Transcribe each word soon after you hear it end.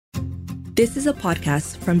This is a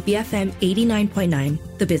podcast from BFM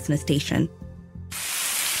 89.9, the business station.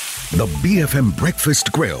 The BFM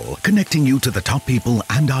Breakfast Grill, connecting you to the top people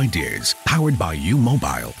and ideas. Powered by U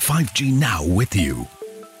Mobile, 5G now with you.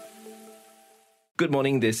 Good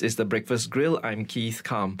morning, this is the Breakfast Grill. I'm Keith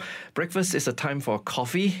Kam. Breakfast is a time for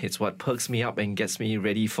coffee. It's what perks me up and gets me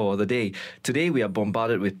ready for the day. Today we are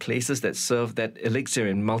bombarded with places that serve that elixir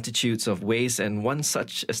in multitudes of ways, and one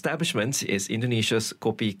such establishment is Indonesia's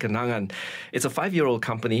Kopi Kenangan. It's a 5-year-old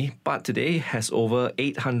company, but today has over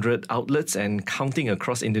 800 outlets and counting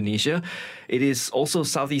across Indonesia. It is also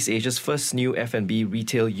Southeast Asia's first new F&B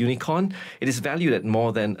retail unicorn. It is valued at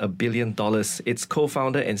more than $1 billion. Its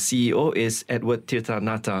co-founder and CEO is Edward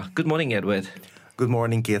Tirtanata. Good morning, Edward. Good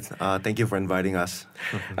morning, Keith. Thank you for inviting us.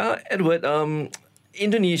 Edward,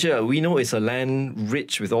 Indonesia, we know, is a land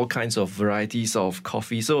rich with all kinds of varieties of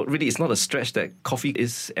coffee. So really, it's not a stretch that coffee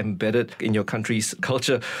is embedded in your country's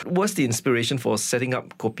culture. What's the inspiration for setting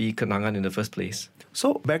up Kopi Kenangan in the first place?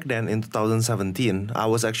 So back then in 2017, I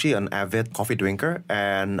was actually an avid coffee drinker,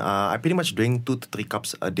 and I pretty much drink 2 to 3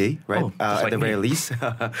 cups a day, right? At the very least.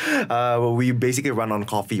 We basically run on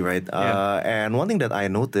coffee, right? And one thing that I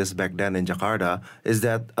noticed back then in Jakarta is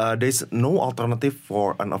that there's no alternative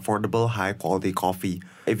for an affordable, high-quality coffee.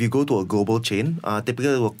 If you go to a global chain,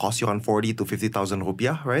 typically it will cost you around 40 to 50,000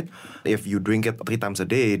 rupiah, right? If you drink it 3 times a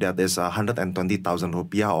day, that is 120,000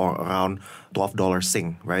 rupiah, or around $12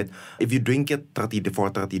 Sing, right? If you drink it 30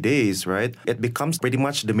 days, right, it becomes pretty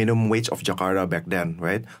much the minimum wage of Jakarta back then,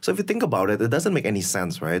 right? So if you think about it, it doesn't make any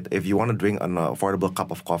sense, right? If you want to drink an affordable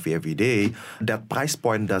cup of coffee every day, that price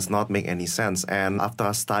point does not make any sense. And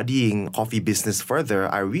after studying coffee business further,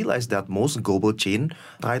 I realized that most global chains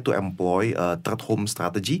try to employ a third home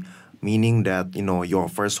strategy, meaning that, you know, your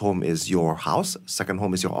first home is your house, second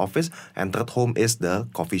home is your office, and third home is the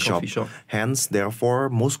coffee shop. Hence, therefore,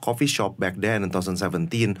 most coffee shop back then in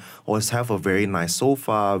 2017 always have a very nice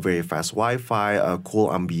sofa, very fast Wi-Fi, a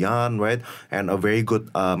cool ambient, right? And a very good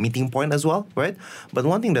meeting point as well, right? But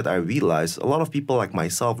one thing that I realized, a lot of people like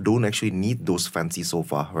myself don't actually need those fancy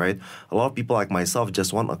sofa, right? A lot of people like myself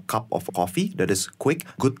just want a cup of coffee that is quick,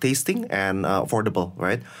 good tasting, and affordable,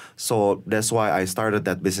 right? So that's why I started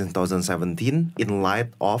that business in 2017 in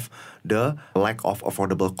light of the lack of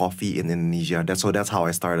affordable coffee in Indonesia. That's how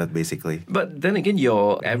I started, basically. But then again,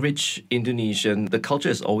 your average Indonesian, the culture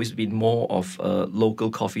has always been more of a local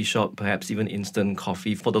coffee shop, perhaps even instant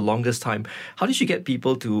coffee for the longest time. How did you get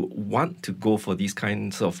people to want to go for these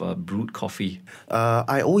kinds of brewed coffee?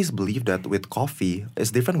 I always believe that with coffee, it's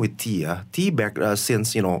different with tea. Tea back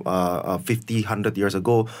since, 50, 100 years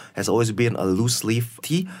ago has always been a loose leaf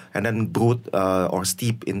tea and then brewed or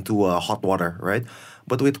steeped into hot water, right?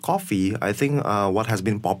 But with coffee, I think what has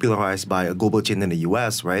been popularized by a global chain in the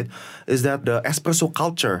US, right, is that the espresso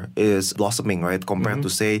culture is blossoming, right, compared to,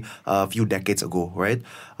 say, a few decades ago, right?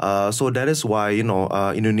 So that is why,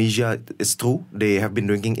 Indonesia is true. They have been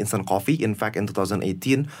drinking instant coffee. In fact, in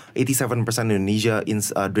 2018, 87% of Indonesia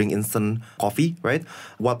drink instant coffee, right?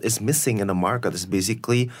 What is missing in the market is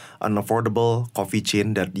basically an affordable coffee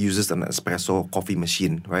chain that uses an espresso coffee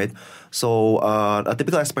machine, right? So a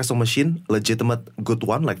typical espresso machine, legitimate good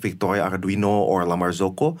one like Victoria Arduino or La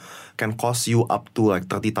Marzocco, can cost you up to like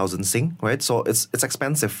 30,000 Sing, right? So it's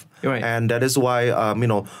expensive. Right. And that is why,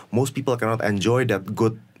 most people cannot enjoy that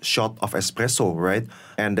good shot of espresso, right?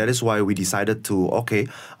 And that is why we decided to,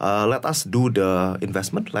 let us do the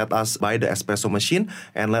investment, let us buy the espresso machine,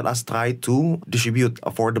 and let us try to distribute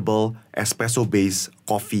affordable espresso-based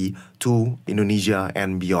coffee to Indonesia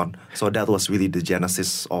and beyond. So that was really the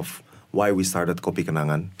genesis of why we started Kopi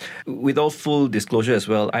Kenangan. With all full disclosure as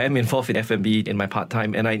well, I am involved in F&B in my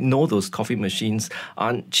part-time, and I know those coffee machines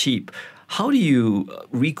aren't cheap. How do you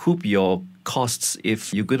recoup your costs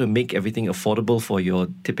if you're going to make everything affordable for your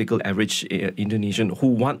typical average Indonesian who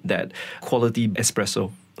want that quality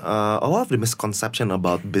espresso? A lot of the misconception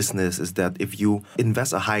about business is that if you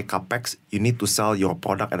invest a high capex, you need to sell your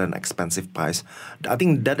product at an expensive price. I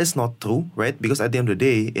think that is not true, right? Because at the end of the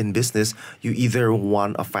day, in business, you either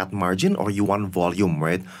want a fat margin or you want volume,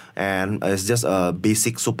 right? And it's just a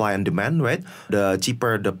basic supply and demand, right? The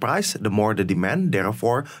cheaper the price, the more the demand.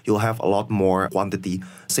 Therefore, you'll have a lot more quantity.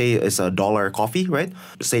 Say it's $1 coffee, right?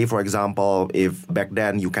 Say, for example, if back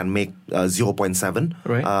then you can make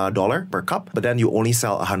 0.7 dollar per cup, but then you only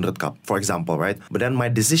sell 100 cup, for example, right? But then my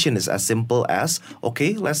decision is as simple as,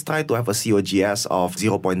 okay, let's try to have a COGS of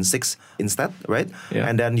 0.6 instead, right? Yeah.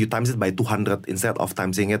 And then you times it by 200 instead of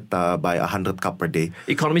timesing it by 100 cup per day.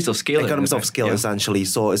 Economies of scale. Essentially.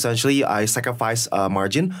 So essentially, I sacrifice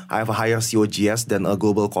margin. I have a higher COGS than a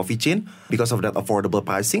global coffee chain because of that affordable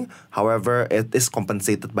pricing. However, it is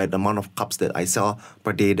compensated by the amount of cups that I sell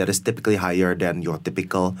per day that is typically higher than your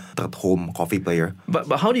typical third-home coffee player. But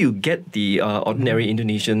how do you get the ordinary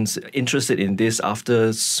Indonesians interested in this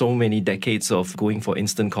after so many decades of going for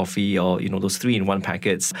instant coffee or, those 3-in-1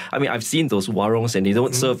 packets? I mean, I've seen those warongs and they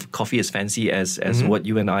don't serve coffee as fancy as what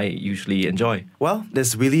you and I usually enjoy. Well,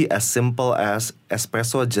 it's really as simple as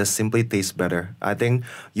espresso just simply tastes better. I think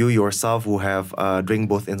you yourself who have drank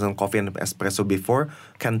both instant coffee and espresso before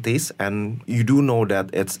can taste, and you do know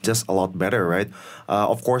that it's just a lot better, right?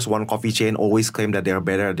 Of course, one coffee chain always claim that they are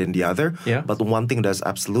better than the other. Yeah. But one thing that's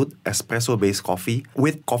absolute, espresso-based coffee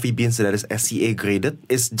with coffee beans that is SCA graded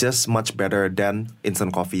is just much better than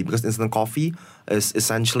instant coffee, because instant coffee is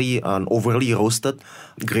essentially an overly roasted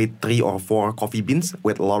grade 3 or 4 coffee beans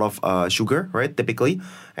with a lot of sugar, right, typically.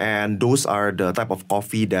 And those are the type of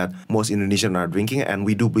coffee that most Indonesians are drinking, and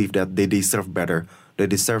we do believe that they deserve better. They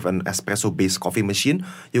deserve an espresso-based coffee machine.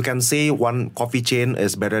 You can say one coffee chain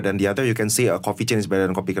is better than the other. You can say a coffee chain is better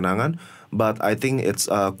than Kopi Kenangan. But I think it's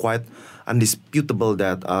quite undisputable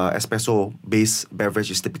that espresso-based beverage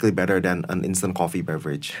is typically better than an instant coffee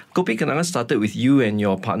beverage. Kopi Kenangan started with you and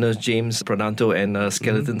your partners, James Prananto, and a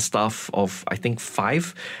skeleton staff of, I think,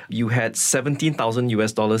 5. You had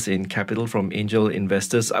 $17,000 in capital from angel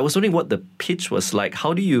investors. I was wondering what the pitch was like.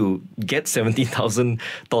 How do you get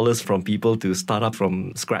 $17,000 from people to start up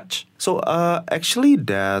from scratch? So actually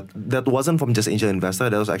that wasn't from just angel investor.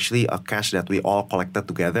 That was actually a cash that we all collected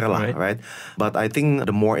together, right? But I think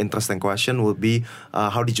the more interesting question would be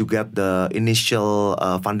how did you get the initial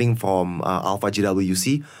funding from Alpha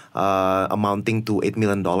GWC amounting to $8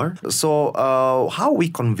 million? So how we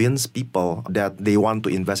convince people that they want to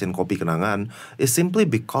invest in Kopi Kenangan is simply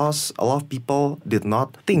because a lot of people did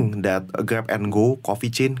not think that a grab-and-go coffee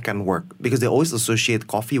chain can work, because they always associate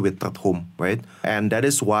coffee with third home, right? And that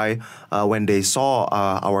is why when they saw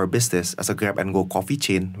our business as a grab-and-go coffee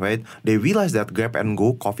chain, right, they realized that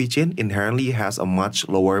grab-and-go coffee chain inherently has a much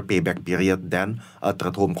lower payback period than a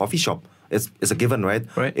third home coffee shop. It's a given, right?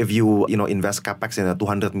 If you invest capex in a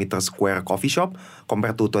 200 meter square coffee shop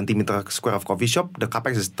compared to 20 meter square of coffee shop, the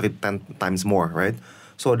capex is 10 times more, right?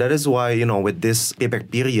 So that is why, with this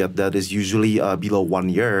payback period that is usually below 1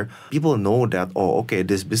 year, people know that,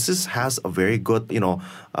 this business has a very good,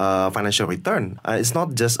 financial return. It's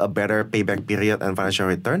not just a better payback period and financial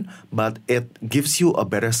return, but it gives you a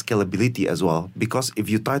better scalability as well. Because if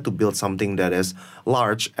you try to build something that is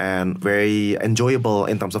large and very enjoyable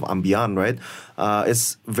in terms of ambient, right,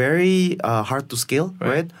 it's very hard to scale,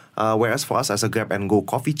 right? Whereas for us as a grab-and-go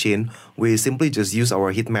coffee chain, we simply just use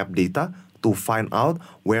our heat map data to find out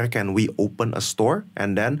where can we open a store,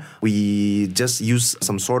 and then we just use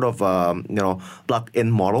some sort of plug-in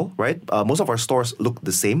model, right? Most of our stores look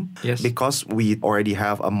the same, because we already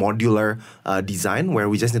have a modular design where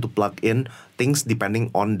we just need to plug in things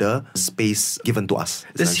depending on the space given to us.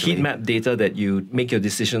 This heat map data that you make your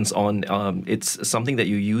decisions on, it's something that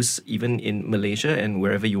you use even in Malaysia and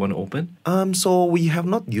wherever you want to open? So we have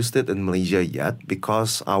not used it in Malaysia yet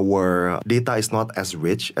because our data is not as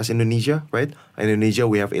rich as Indonesia, right? In Indonesia,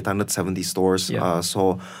 we have 870 stores.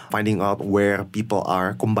 So finding out where people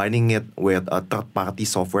are, combining it with third-party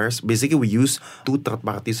softwares. Basically, we use 2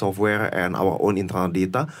 third-party software and our own internal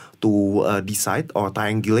data to decide or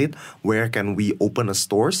triangulate where can we open a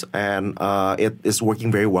stores, and it is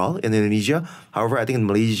working very well in Indonesia. However, I think in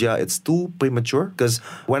Malaysia it's too premature, because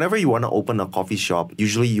whenever you want to open a coffee shop,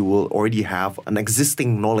 usually you will already have an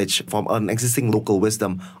existing knowledge from an existing local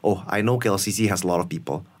wisdom. Oh, I know KLCC has a lot of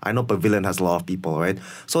people. I know Pavilion has a lot of people, right?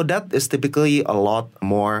 So that is typically a lot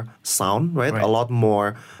more sound, right? A lot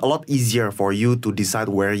easier for you to decide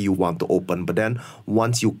where you want to open. But then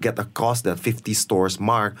once you get across that 50 stores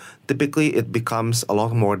mark, typically it becomes a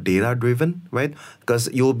lot more data-driven, right? Because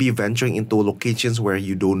you'll be venturing into locations where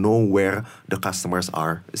you don't know where the customers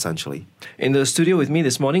are, essentially. In the studio with me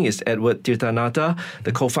this morning is Edward Tirtanata,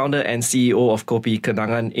 the co-founder and CEO of Kopi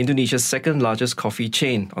Kenangan, Indonesia's second largest coffee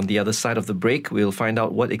chain. On the other side of the break, we'll find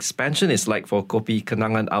out what what expansion is like for Kopi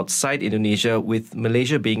Kenangan outside Indonesia, with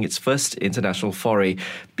Malaysia being its first international foray.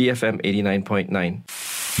 BFM 89.9.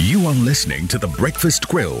 You are listening to The Breakfast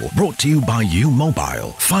Grill, brought to you by U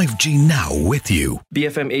Mobile. 5G now with you.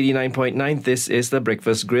 BFM 89.9, this is The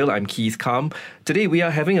Breakfast Grill. I'm Keith Kam. Today we are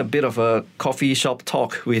having a bit of a coffee shop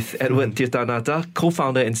talk with Edward Tirtanata,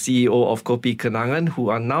 co-founder and CEO of Kopi Kenangan, who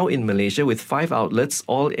are now in Malaysia with 5 outlets,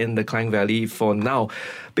 all in the Klang Valley for now.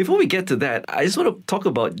 Before we get to that, I just want to talk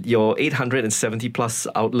about your 870 plus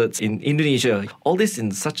outlets in Indonesia. All this in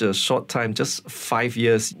such a short time, just 5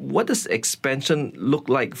 years. What does expansion look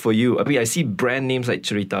like for you? I mean, I see brand names like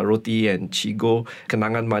Cerita Roti and Cigo,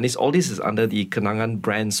 Kenangan Manis. All this is under the Kenangan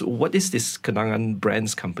brands. What is this Kenangan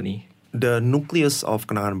Brands company? The nucleus of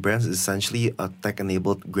Kenangan Brands is essentially a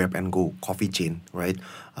tech-enabled grab-and-go coffee chain, right?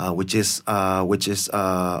 Which is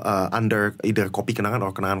under either Kopi Kenangan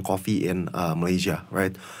or Kenangan Coffee in Malaysia,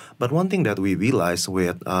 right? But one thing that we realized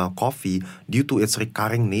with coffee, due to its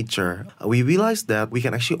recurring nature, we realized that we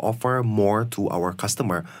can actually offer more to our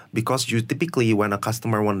customer, because you typically, when a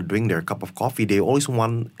customer want to drink their cup of coffee, they always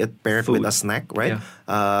want it paired with a snack, right?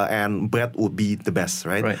 Yeah. And bread would be the best,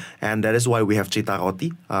 right? And that is why we have Cerita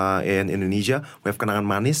Roti in Indonesia. We have Kenangan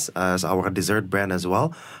Manis as our dessert brand as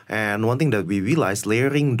well. And one thing that we realized,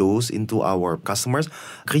 layering those into our customers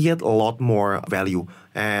create a lot more value.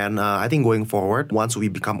 And I think going forward, once we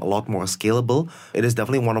become a lot more scalable, it is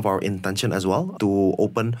definitely one of our intention as well to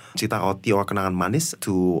open Cerita Roti or Kenangan Manis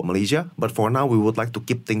to Malaysia. But for now, we would like to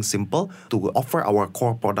keep things simple, to offer our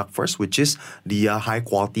core product first, which is the high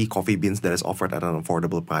quality coffee beans that is offered at an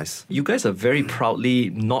affordable price. You guys are very proudly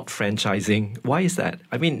not franchising. Why is that?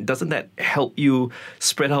 I mean, doesn't that help you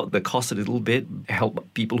spread out the cost a little bit, help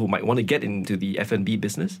people who might want to get into the F&B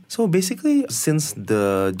business? So basically, since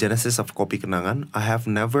the genesis of Kopi Kenangan, I have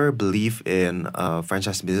never believed in a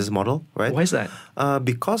franchise business model, right? Why is that?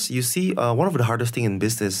 Because you see, one of the hardest thing in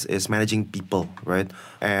business is managing people, right?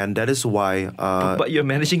 And that is why... but you're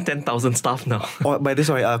managing 10,000 staff now. By this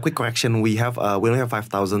way, quick correction, we only have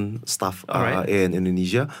 5,000 staff in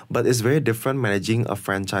Indonesia, but it's very different managing a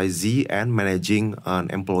franchisee and managing an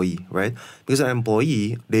employee, right? Because an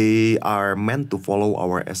employee, they are meant to follow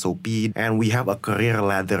our SOP, and we have a career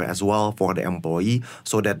ladder as well for the employee,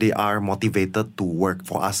 so that they are motivated to work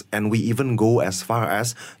for us. And we even go as far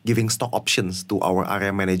as giving stock options to our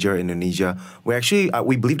area manager in Indonesia.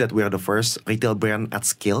 We believe that we are the first retail brand at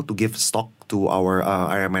scale to give stock to our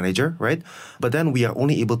area manager, right? But then we are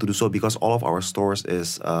only able to do so because all of our stores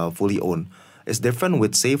is fully owned. It's different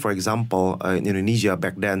with, say, for example, in Indonesia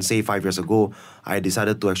back then, say 5 years ago, I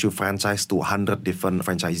decided to actually franchise to 100 different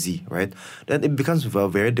franchisee, right? Then it becomes a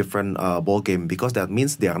very different ball game, because that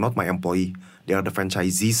means they are not my employee. They are the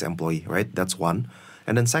franchisee's employee, right? That's one.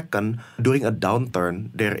 And then second, during a downturn,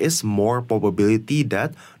 there is more probability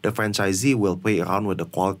that the franchisee will play around with the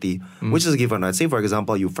quality, which is given. Right? Say, for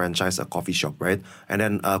example, you franchise a coffee shop, right? And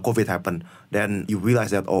then COVID happened. Then you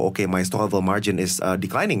realize that, oh, okay, my store level margin is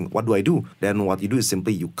declining. What do I do? Then what you do is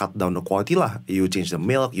simply you cut down the quality lah. You change the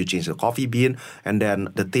milk, you change the coffee bean, and then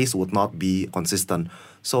the taste would not be consistent.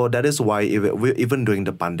 So that is why even during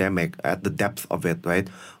the pandemic, at the depth of it, right,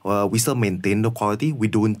 we still maintain the quality. We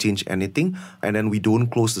don't change anything, and then we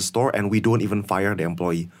don't close the store, and we don't even fire the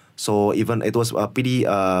employee. So even it was pretty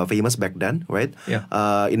famous back then, right? Yeah.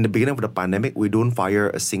 In the beginning of the pandemic, we don't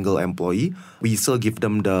fire a single employee. We still give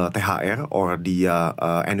them the THR or the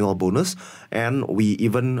annual bonus. And we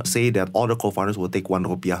even say that all the co-founders will take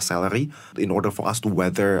Rp1 salary in order for us to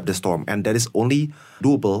weather the storm. And that is only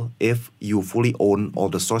doable if you fully own all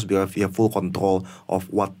the stores, because you have full control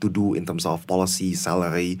of what to do in terms of policy,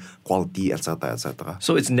 salary, quality, etc., etc.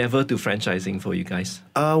 So it's never to franchising for you guys?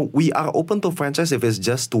 We are open to franchise if it's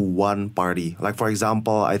just to one party. Like, for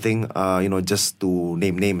example, I think, just to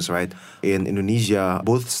name names, right? In Indonesia,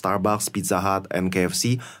 both Starbucks, Pizza Hut, and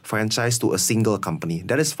KFC franchise to a single company.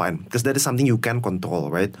 That is fine, because that is something you can control,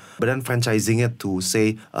 right? But then franchising it to,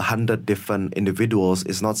 say, 100 different individuals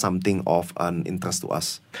is not something of an interest to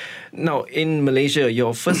us. Now, in Malaysia,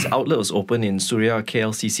 your first outlet was opened in Suria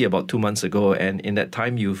KLCC about 2 months ago, and in that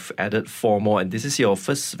time, you've added 4 more, and this is your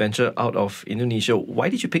first venture out of Indonesia. Why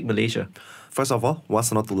did you pick Malaysia? First of all,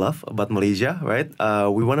 what's not to love about Malaysia, right?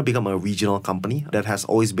 We want to become a regional company. That has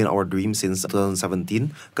always been our dream since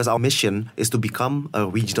 2017, because our mission is to become a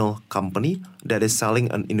regional company that is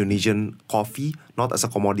selling an Indonesian coffee, not as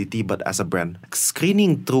a commodity, but as a brand.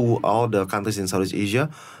 Screening through all the countries in Southeast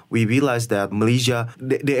Asia, we realized that Malaysia,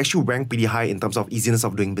 they actually rank pretty high in terms of easiness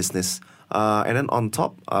of doing business. And then on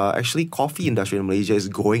top, actually, coffee industry in Malaysia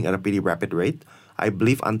is growing at a pretty rapid rate. I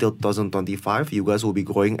believe until 2025, you guys will be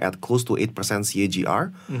growing at close to 8%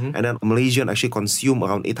 CAGR. And then Malaysian actually consume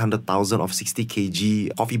around 800,000 of 60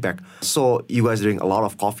 kg coffee bag. So you guys are doing a lot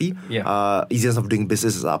of coffee. Easiness of doing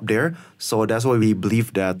business is up there. So that's why we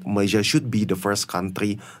believe that Malaysia should be the first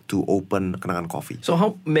country to open Kenangan Coffee. So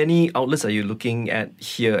how many outlets are you looking at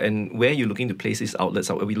here, and where are you looking to place these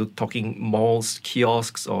outlets? Are we talking malls,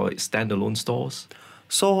 kiosks, or standalone stores?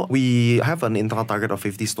 So we have an internal target of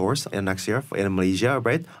 50 stores in next year in Malaysia,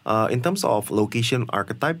 right? In terms of location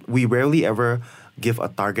archetype, we rarely ever give a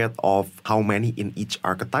target of how many in each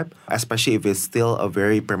archetype, especially if it's still a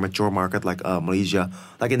very premature market like Malaysia.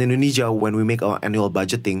 Like in Indonesia, when we make our annual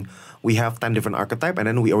budgeting, we have 10 different archetypes, and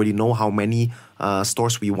then we already know how many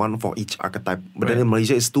stores we want for each archetype. But then in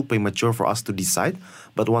Malaysia, it's too premature for us to decide.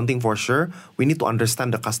 But one thing for sure, we need to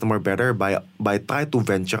understand the customer better by try to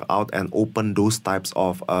venture out and open those types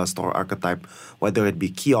of store archetype, whether it be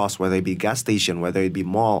kiosk, whether it be gas station, whether it be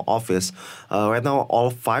mall, office. Right now, all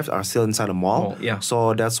 5 are still inside a mall.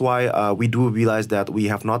 So that's why we do realize that we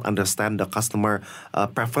have not understand the customer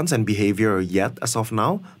preference and behavior yet as of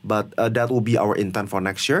now. But that will be our intent for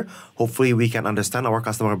next year. Hopefully, we can understand our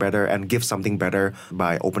customer better and give something better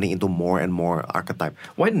by opening into more and more archetype.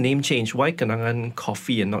 Why the name change? Why Kenangan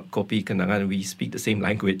Coffee and not Kopi Kenangan? We speak the same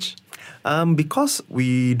language. Because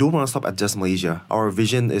we don't want to stop at just Malaysia. Our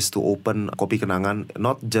vision is to open Kopi Kenangan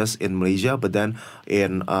not just in Malaysia, but then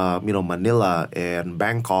in Manila, in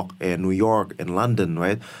Bangkok, in New York, in London,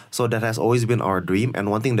 right? So that has always been our dream. And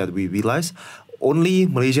one thing that we realized, only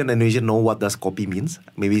Malaysian and Indonesian know what does kopi means.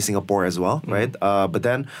 Maybe Singapore as well, right? But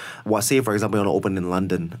then, say for example, you want to open in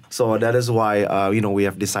London. So that is why we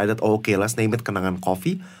have decided, okay, let's name it Kenangan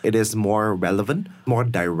Coffee. It is more relevant, more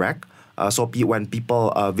direct. So when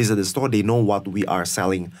people visit the store, they know what we are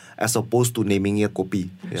selling, as opposed to naming it kopi.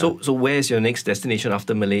 So where is your next destination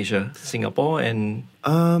after Malaysia? Singapore and...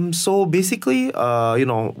 So basically,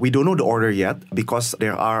 we don't know the order yet, because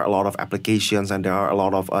there are a lot of applications and there are a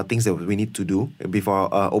lot of things that we need to do before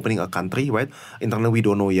opening a country, right? Internally, we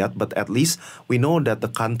don't know yet, but at least we know that the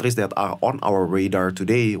countries that are on our radar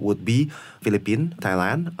today would be Philippines,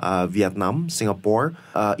 Thailand, Vietnam, Singapore,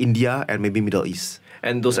 India, and maybe Middle East.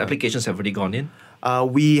 And those applications have already gone in?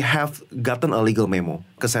 We have gotten a legal memo.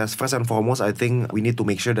 Because as first and foremost, I think we need to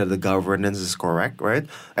make sure that the governance is correct, right?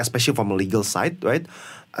 Especially from a legal side, right?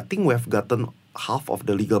 I think we have gotten half of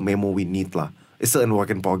the legal memo we need lah. It's still in work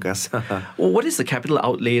in progress. Well, what is the capital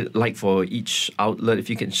outlay like for each outlet, if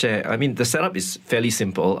you can share? I mean, the setup is fairly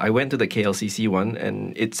simple. I went to the KLCC one,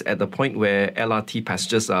 and it's at the point where LRT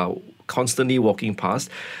passengers are constantly walking past.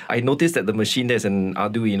 I noticed that the machine there's an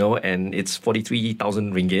Arduino, and it's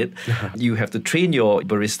 43,000 ringgit. You have to train your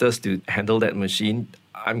baristas to handle that machine.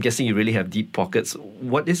 I'm guessing you really have deep pockets.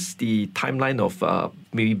 What is the timeline of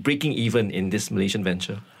maybe breaking even in this Malaysian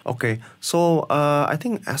venture? Okay, so I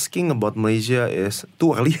think asking about Malaysia is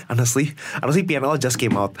too early, honestly. Honestly, PNL just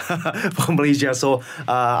came out from Malaysia, so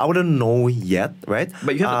I wouldn't know yet, right?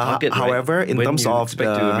 But you have a target, however, right? in when terms you of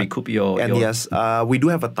expect to recoup your... Yes, we do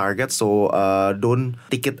have a target, so don't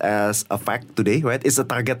take it as a fact today, right? It's a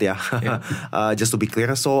target, just to be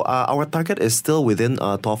clear. So our target is still within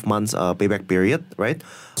 12 months payback period, right?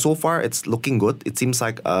 So far, it's looking good. It seems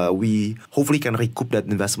like we hopefully can recoup that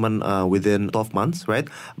investment within 12 months, right?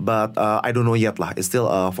 But I don't know yet lah. It's still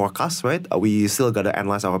a forecast, right? We still gotta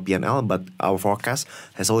analyze our P&L, but our forecast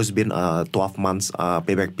has always been 12 months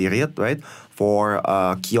payback period, right? For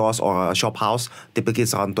a kiosk or a shop house, typically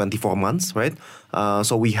it's around 24 months, right?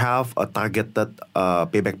 So we have a targeted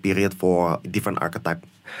payback period for different archetype.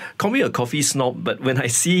 Call me a coffee snob, but when I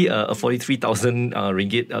see a 43,000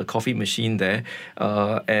 ringgit coffee machine there,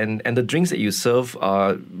 and the drinks that you serve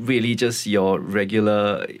are really just your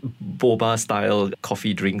regular boba-style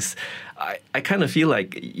coffee drinks, I kind of feel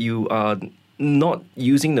like you are not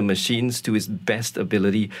using the machines to its best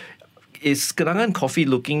ability. Is Kenangan Coffee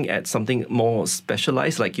looking at something more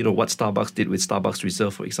specialized, like what Starbucks did with Starbucks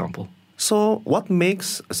Reserve, for example? So what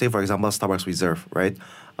makes, say for example, Starbucks Reserve, right?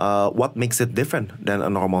 What makes it different than a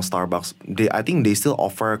normal Starbucks? I think they still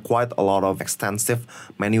offer quite a lot of extensive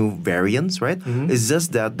menu variants, right? It's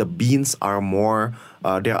just that the beans are more...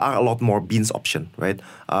 there are a lot more beans option, right?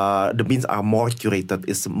 The beans are more curated.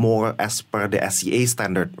 It's more as per the SCA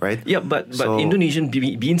standard, right? Yeah, but Indonesian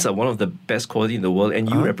beans are one of the best quality in the world, and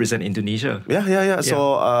you represent Indonesia. Yeah.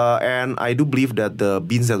 So, and I do believe that the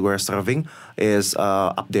beans that we're serving is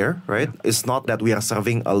up there, right? It's not that we are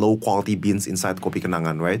serving a low quality beans inside Kopi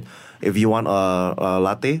Kenangan, right? If you want a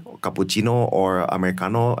latte, cappuccino, or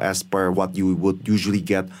Americano, as per what you would usually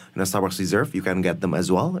get in a Starbucks Reserve, you can get them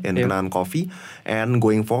as well in Kenangan Coffee. And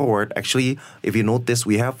going forward, actually, if you notice,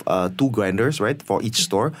 we have 2 grinders, right, for each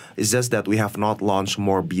store. It's just that we have not launched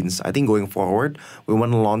more beans. I think going forward, we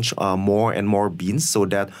want to launch more and more beans so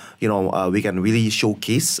that, we can really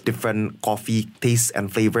showcase different coffee tastes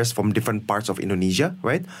and flavors from different parts of Indonesia,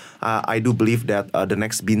 right? I do believe that the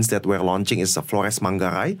next beans that we're launching is Flores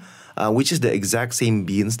Manggarai, which is the exact same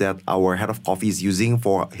beans that our head of coffee is using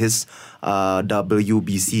for his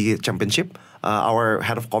WBC championship. Our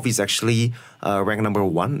head of coffee is actually ranked number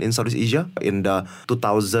 1 in Southeast Asia in the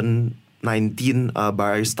 2019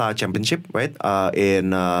 Barista Championship, right,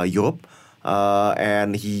 in Europe.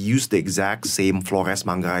 And he used the exact same Flores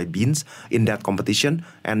Manggarai beans in that competition,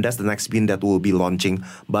 and that's the next bean that we'll be launching.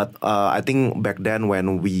 But I think back then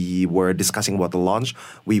when we were discussing about the launch,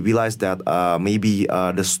 we realized that maybe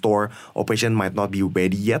the store operation might not be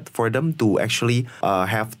ready yet for them to actually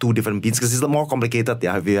have 2 different beans, because it's more complicated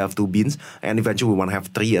if you have 2 beans, and eventually we want to have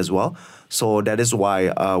 3 as well. So that is why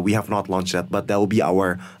we have not launched that, but that will be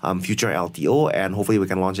our future LTO, and hopefully we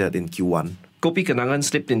can launch that in Q1. Kopi Kenangan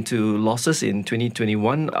slipped into losses in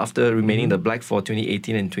 2021 after remaining the black for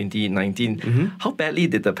 2018 and 2019. How badly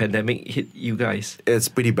did the pandemic hit you guys? It's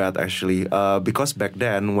pretty bad, actually, because back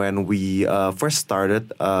then when we first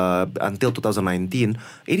started until 2019,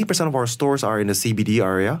 80% of our stores are in the CBD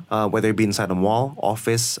area, whether it be inside a mall,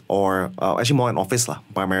 office, or actually mall and office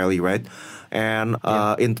primarily, right? And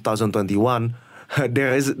in 2021,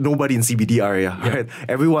 there is nobody in CBD area, right?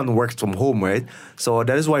 Everyone works from home, right? So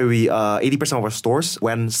that is why we 80% of our stores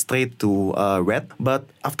went straight to red. But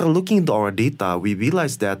after looking into our data, we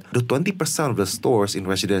realized that the 20% of the stores in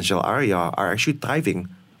residential area are actually thriving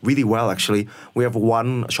really well, actually. We have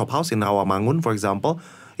one shop house in Rawamangun, for example.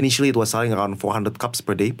 Initially, it was selling around 400 cups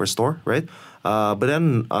per day per store, right? But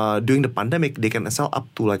then during the pandemic, they can sell up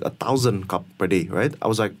to like 1,000 cups per day, right? I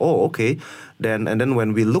was like, oh, okay. Then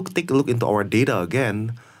when we take a look into our data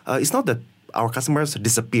again, it's not that our customers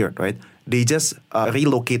disappeared, right? They just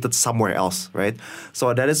relocated somewhere else, right?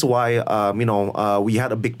 So that is why, we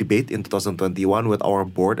had a big debate in 2021 with our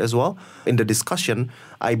board as well. In the discussion,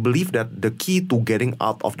 I believe that the key to getting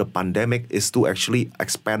out of the pandemic is to actually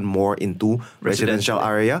expand more into residential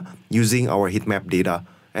area using our heat map data.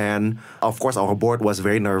 And of course, our board was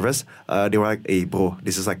very nervous. They were like, hey, bro,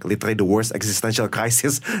 this is like literally the worst existential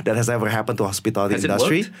crisis that has ever happened to hospitality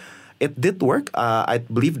industry. It did work. I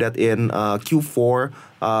believe that in Q4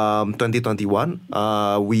 2021,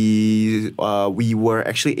 we were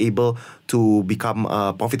actually able to become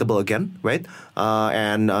profitable again, right?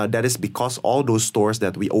 And that is because all those stores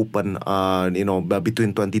that we opened,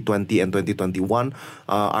 between 2020 and 2021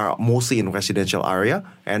 are mostly in residential area.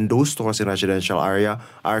 And those stores in residential area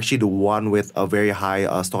are actually the one with a very high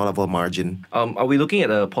store level margin. Are we looking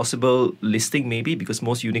at a possible listing maybe? Because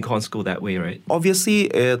most unicorns go that way, right? Obviously,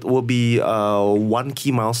 it will be one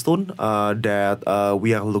key milestone that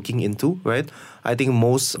we are looking into, right? I think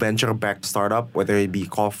most venture-backed startup, whether it be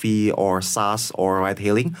coffee or SaaS or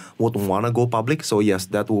ride-hailing, would want to go public. So yes,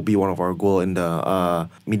 that will be one of our goals in the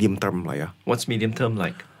medium term. What's medium term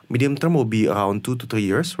like? Medium term will be around 2 to 3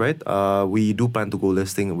 years, right? We do plan to go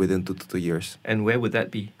listing within 2 to 3 years. And where would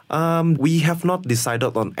that be? We have not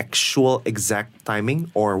decided on actual exact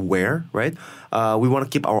timing or where, right? We want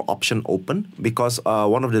to keep our option open because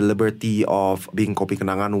one of the liberty of being Kopi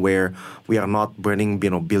Kenangan, where we are not burning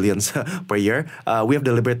billions per year, we have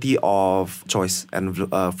the liberty of choice and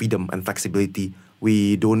freedom and flexibility.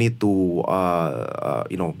 We don't need to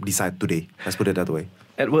decide today. Let's put it that way.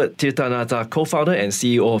 Edward Tirtanata, co-founder and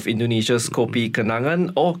CEO of Indonesia's Kopi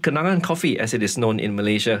Kenangan, or Kenangan Coffee as it is known in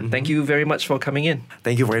Malaysia. Thank you very much for coming in.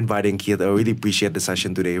 Thank you for inviting, Keith. I really appreciate the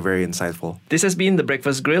session today. Very insightful. This has been The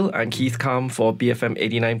Breakfast Grill. I'm Keith Kam for BFM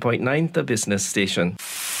 89.9, the business station.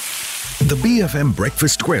 The BFM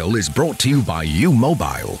Breakfast Grill is brought to you by U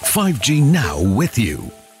Mobile. 5G now with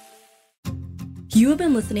you. You have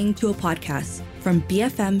been listening to a podcast from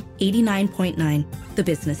BFM 89.9, the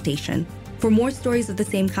business station. For more stories of the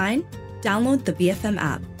same kind, download the BFM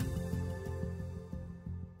app.